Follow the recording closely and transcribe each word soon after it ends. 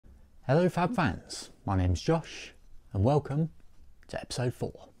Hello Fab fans, my name's Josh and welcome to episode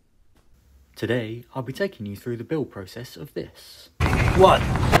 4. Today I'll be taking you through the build process of this. What?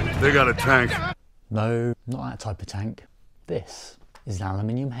 They got a tank. No, not that type of tank. This is an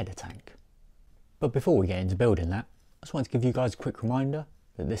aluminium header tank. But before we get into building that, I just wanted to give you guys a quick reminder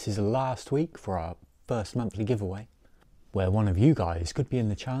that this is the last week for our first monthly giveaway, where one of you guys could be in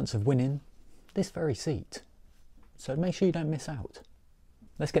the chance of winning this very seat. So make sure you don't miss out.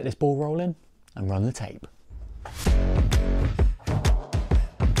 Let's get this ball rolling and run the tape.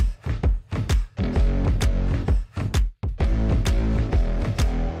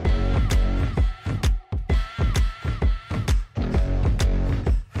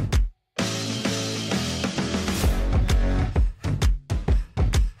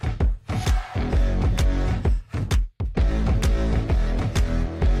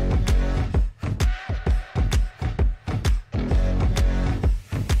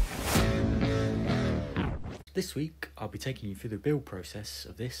 This week I'll be taking you through the build process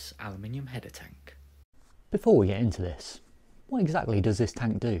of this aluminium header tank. Before we get into this, what exactly does this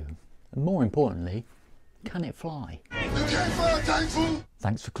tank do? And more importantly, can it fly?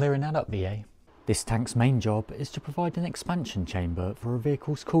 Thanks for clearing that up, VA. This tank's main job is to provide an expansion chamber for a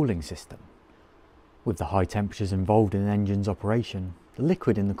vehicle's cooling system. With the high temperatures involved in an engine's operation, the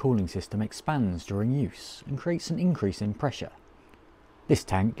liquid in the cooling system expands during use and creates an increase in pressure. This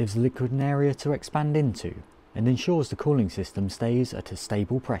tank gives the liquid an area to expand into and ensures the cooling system stays at a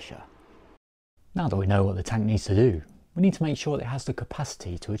stable pressure. Now that we know what the tank needs to do, we need to make sure it has the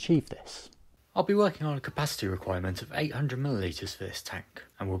capacity to achieve this. I'll be working on a capacity requirement of 800 millilitres for this tank,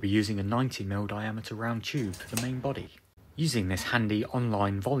 and we'll be using a 90mm diameter round tube for the main body. Using this handy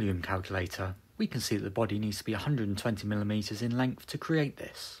online volume calculator, we can see that the body needs to be 120mm in length to create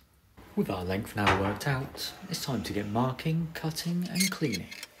this. With our length now worked out, it's time to get marking, cutting and cleaning.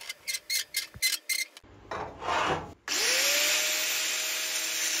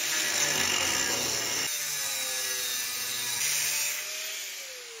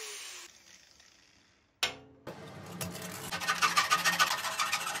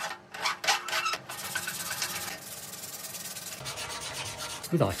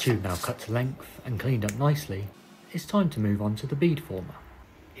 With our tube now cut to length and cleaned up nicely, it's time to move on to the bead former.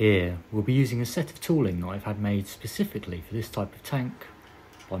 Here we'll be using a set of tooling that I've had made specifically for this type of tank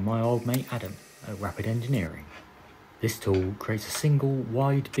by my old mate Adam at Rapid Engineering. This tool creates a single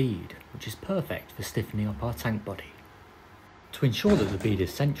wide bead which is perfect for stiffening up our tank body. To ensure that the bead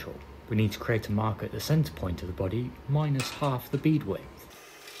is central, we need to create a mark at the centre point of the body minus half the bead width.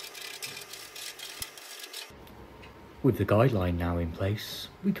 With the guideline now in place,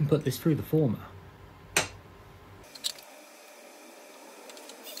 we can put this through the former.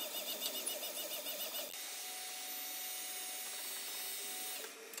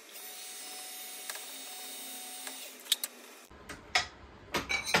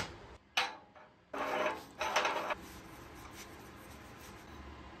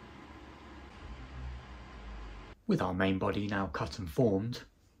 With our main body now cut and formed,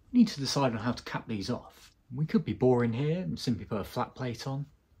 we need to decide on how to cap these off. We could be boring here and simply put a flat plate on,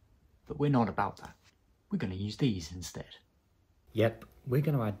 but we're not about that. We're going to use these instead. Yep, we're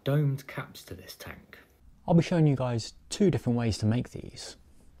going to add domed caps to this tank. I'll be showing you guys two different ways to make these.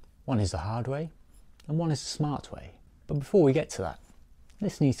 One is the hard way and one is the smart way. But before we get to that,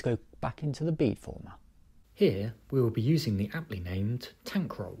 this needs to go back into the bead former. Here we will be using the aptly named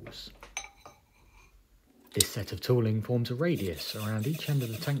tank rolls. This set of tooling forms a radius around each end of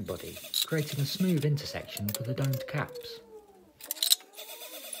the tank body, creating a smooth intersection for the domed caps.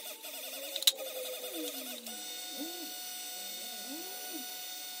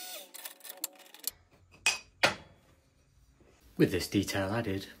 With this detail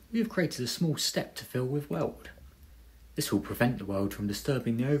added, we have created a small step to fill with weld. This will prevent the weld from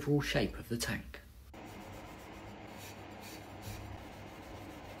disturbing the overall shape of the tank.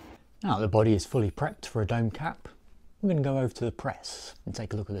 Now that the body is fully prepped for a dome cap, we're going to go over to the press and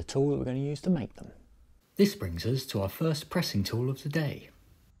take a look at the tool that we're going to use to make them. This brings us to our first pressing tool of the day.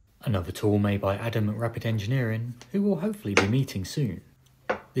 Another tool made by Adam at Rapid Engineering, who will hopefully be meeting soon.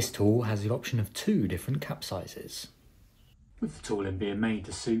 This tool has the option of 2 different cap sizes. With the tooling being made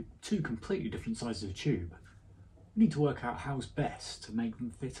to suit 2 completely different sizes of tube, we need to work out how's best to make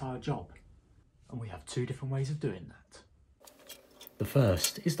them fit our job. And we have 2 different ways of doing that. The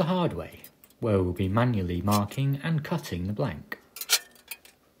first is the hard way, where we'll be manually marking and cutting the blank.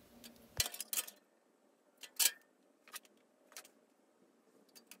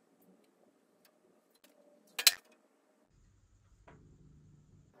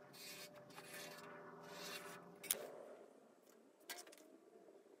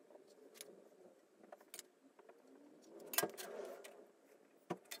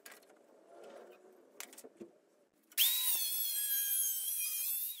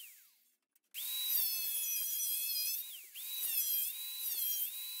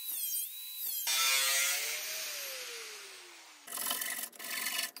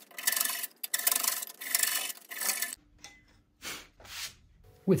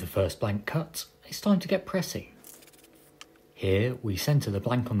 With the first blank cut, it's time to get pressing. Here we centre the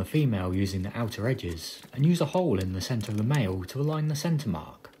blank on the female using the outer edges and use a hole in the centre of the male to align the centre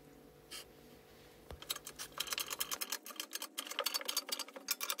mark.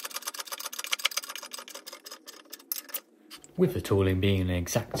 With the tooling being an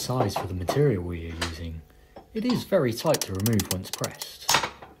exact size for the material we are using, it is very tight to remove once pressed.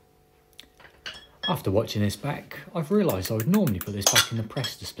 After watching this back, I've realised I would normally put this back in the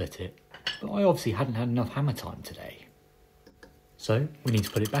press to split it, but I obviously hadn't had enough hammer time today. So we need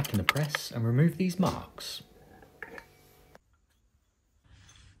to put it back in the press and remove these marks.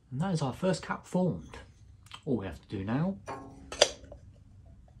 And that is our first cap formed. All we have to do now,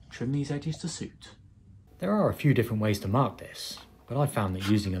 trim these edges to suit. There are a few different ways to mark this, but I found that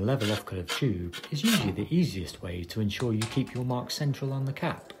using a level off cut of tube is usually the easiest way to ensure you keep your mark central on the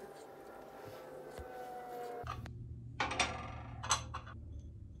cap.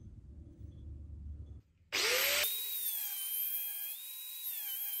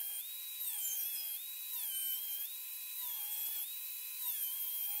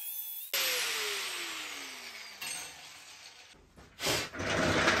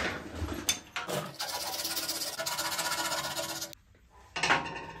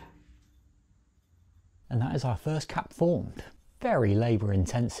 And that is our first cap formed. Very labour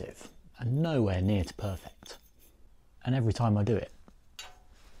intensive and nowhere near to perfect. And every time I do it,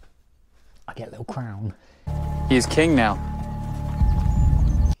 I get a little crown. He is king now.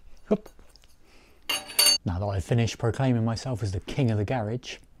 Whoop. Now that I've finished proclaiming myself as the king of the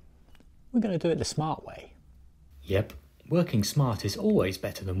garage, we're going to do it the smart way. Yep, working smart is always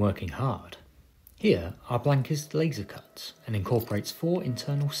better than working hard. Here, our blank is laser cut and incorporates 4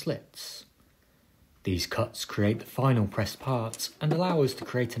 internal slits. These cuts create the final pressed parts and allow us to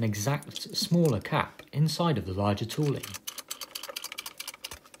create an exact smaller cap inside of the larger tooling.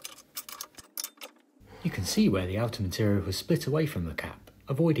 You can see where the outer material has split away from the cap,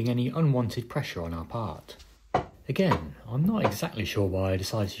 avoiding any unwanted pressure on our part. Again, I'm not exactly sure why I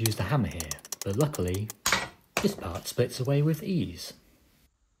decided to use the hammer here, but luckily, this part splits away with ease.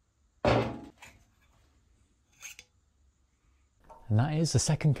 And that is the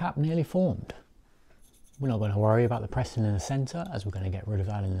second cap nearly formed. We're not going to worry about the pressing in the centre, as we're going to get rid of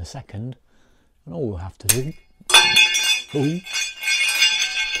that in a second. And all we'll have to do,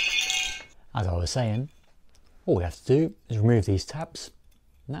 as I was saying, all we have to do is remove these tabs,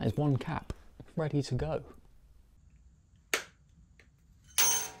 and that is one cap ready to go.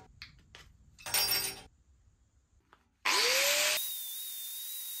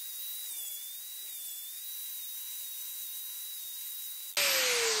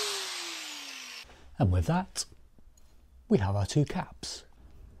 And with that, we have our 2 caps.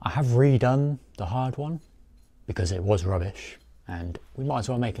 I have redone the hard one because it was rubbish, and we might as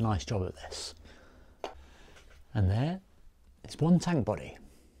well make a nice job of this. And there is one tank body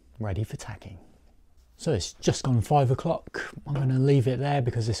ready for tacking. So it's just gone 5 o'clock. I'm going to leave it there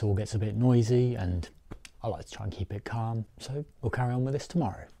because this all gets a bit noisy and I like to try and keep it calm. So we'll carry on with this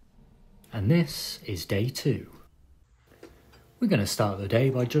tomorrow. And this is day 2. We're going to start the day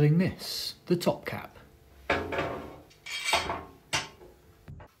by drilling this, the top cap.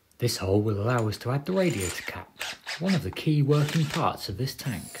 This hole will allow us to add the radiator cap, one of the key working parts of this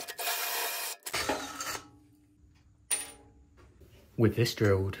tank. With this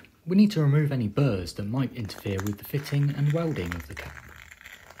drilled, we need to remove any burrs that might interfere with the fitting and welding of the cap.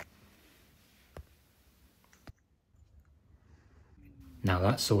 Now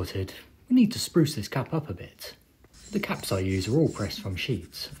that's sorted, we need to spruce this cap up a bit. The caps I use are all pressed from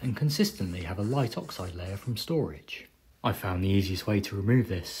sheets and consistently have a light oxide layer from storage. I found the easiest way to remove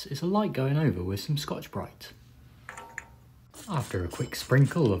this is a light going over with some Scotch-Brite. After a quick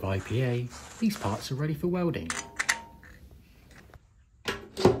sprinkle of IPA, these parts are ready for welding.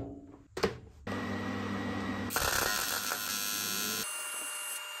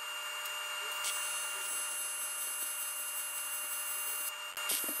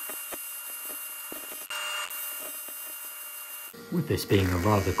 With this being a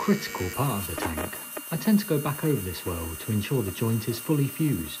rather critical part of the tank, I tend to go back over this weld to ensure the joint is fully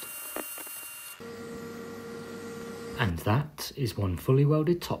fused. And that is one fully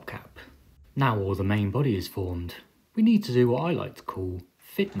welded top cap. Now all the main body is formed, we need to do what I like to call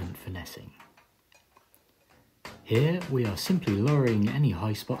fitment finessing. Here we are simply lowering any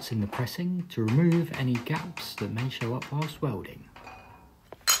high spots in the pressing to remove any gaps that may show up whilst welding.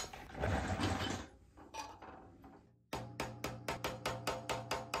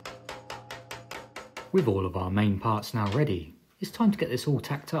 With all of our main parts now ready, it's time to get this all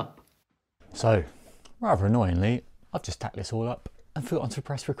tacked up. So, rather annoyingly, I've just tacked this all up and forgotten to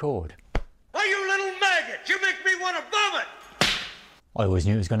press record. Oh, you little maggot! You make me want to vomit! I always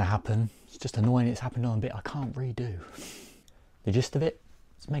knew it was going to happen. It's just annoying it's happened on a bit I can't redo. The gist of it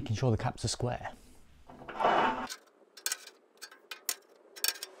is making sure the caps are square.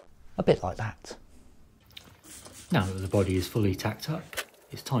 A bit like that. Now that the body is fully tacked up,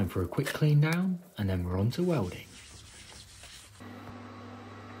 it's time for a quick clean down and then we're on to welding.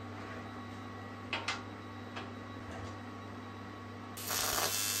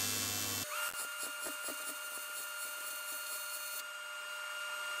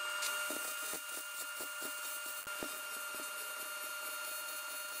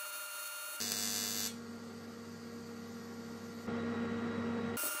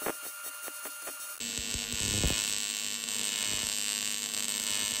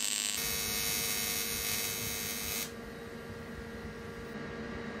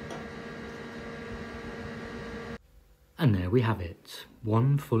 And there we have it,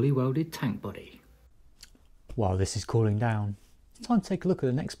 one fully welded tank body. While this is cooling down, it's time to take a look at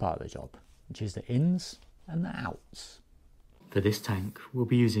the next part of the job, which is the ins and the outs. For this tank, we'll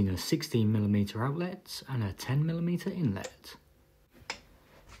be using a 16mm outlet and a 10mm inlet.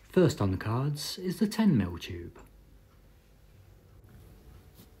 First on the cards is the 10mm tube.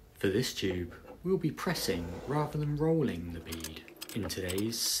 For this tube, we'll be pressing rather than rolling the bead in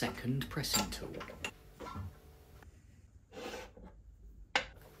today's second pressing tool.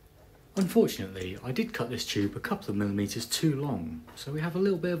 Unfortunately, I did cut this tube a couple of millimetres too long, so we have a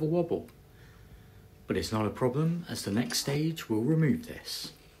little bit of a wobble. But it's not a problem, as the next stage will remove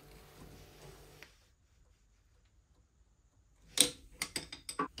this.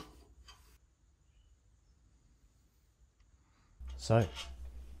 So,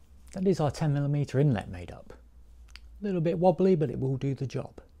 that is our 10mm inlet made up. A little bit wobbly, but it will do the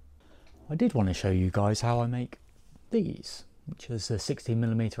job. I did want to show you guys how I make these, which is a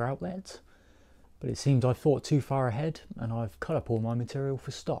 16mm outlet, but it seems I've thought too far ahead and I've cut up all my material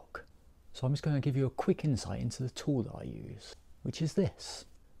for stock. So I'm just going to give you a quick insight into the tool that I use, which is this.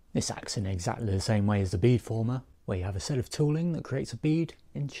 This acts in exactly the same way as the bead former, where you have a set of tooling that creates a bead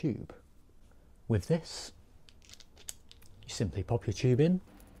in tube. With this, you simply pop your tube in,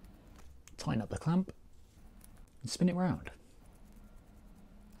 tighten up the clamp, and spin it round.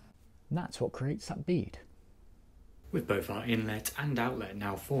 And that's what creates that bead. With both our inlet and outlet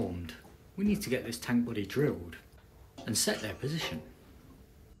now formed, we need to get this tank body drilled and set their position.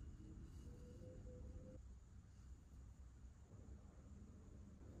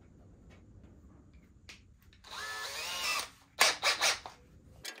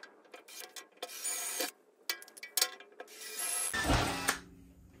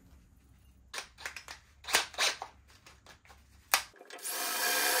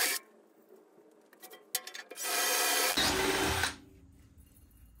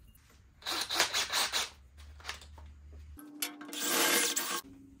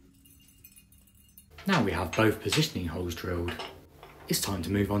 Now we have both positioning holes drilled, it's time to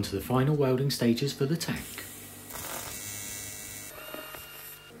move on to the final welding stages for the tank.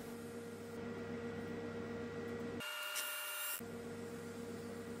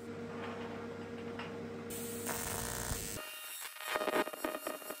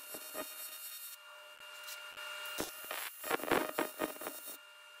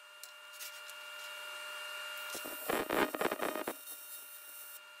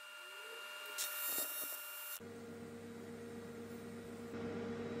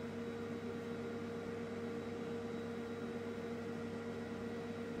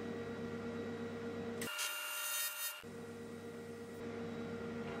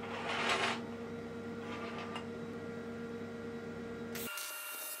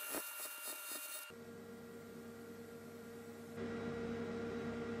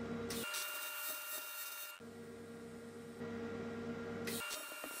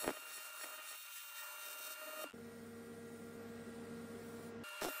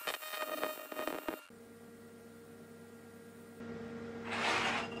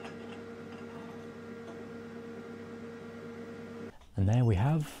 And there we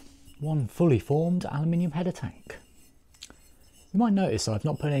have one fully formed aluminium header tank. You might notice I've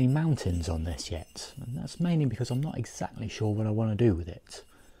not put any mountings on this yet, and that's mainly because I'm not exactly sure what I want to do with it.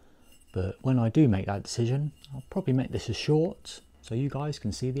 But when I do make that decision, I'll probably make this as short so you guys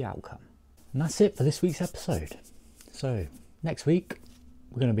can see the outcome. And that's it for this week's episode. So next week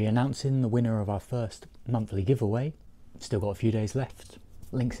we're going to be announcing the winner of our first monthly giveaway. Still got a few days left,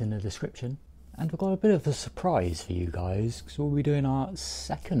 links in the description. And we've got a bit of a surprise for you guys, because we'll be doing our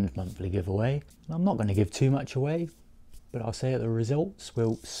second monthly giveaway. And I'm not going to give too much away, but I'll say that the results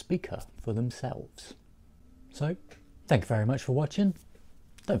will speak for themselves. So, Thank you very much for watching.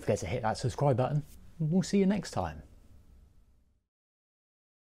 Don't forget to hit that subscribe button, and we'll see you next time.